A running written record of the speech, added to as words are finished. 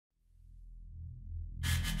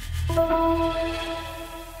Hi,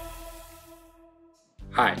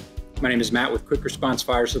 my name is Matt with Quick Response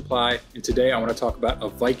Fire Supply, and today I want to talk about a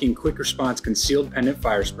Viking Quick Response Concealed Pendant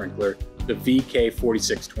Fire Sprinkler, the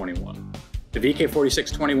VK4621. The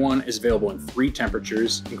VK4621 is available in 3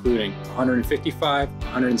 temperatures, including 155,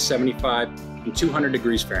 175, and 200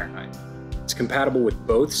 degrees Fahrenheit. It's compatible with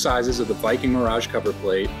both sizes of the Viking Mirage cover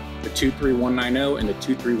plate, the 23190 and the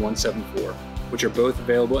 23174, which are both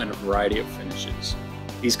available in a variety of finishes.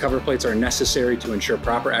 These cover plates are necessary to ensure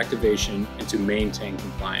proper activation and to maintain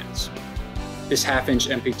compliance. This half-inch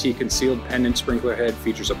MPT concealed pendant sprinkler head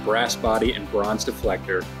features a brass body and bronze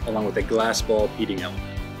deflector, along with a glass bulb heating element.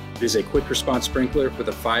 It is a quick response sprinkler with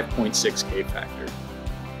a 5.6 K factor.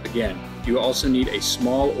 Again, you also need a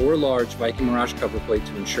small or large Viking Mirage cover plate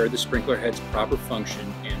to ensure the sprinkler head's proper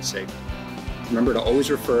function and safety. Remember to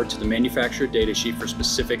always refer to the manufacturer datasheet for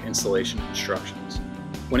specific installation instructions.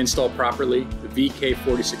 When installed properly, the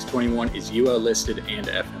VK4621 is UL listed and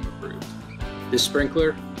FM approved. This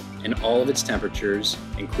sprinkler and all of its temperatures,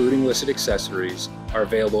 including listed accessories, are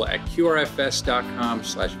available at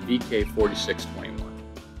qrfs.com/VK4621.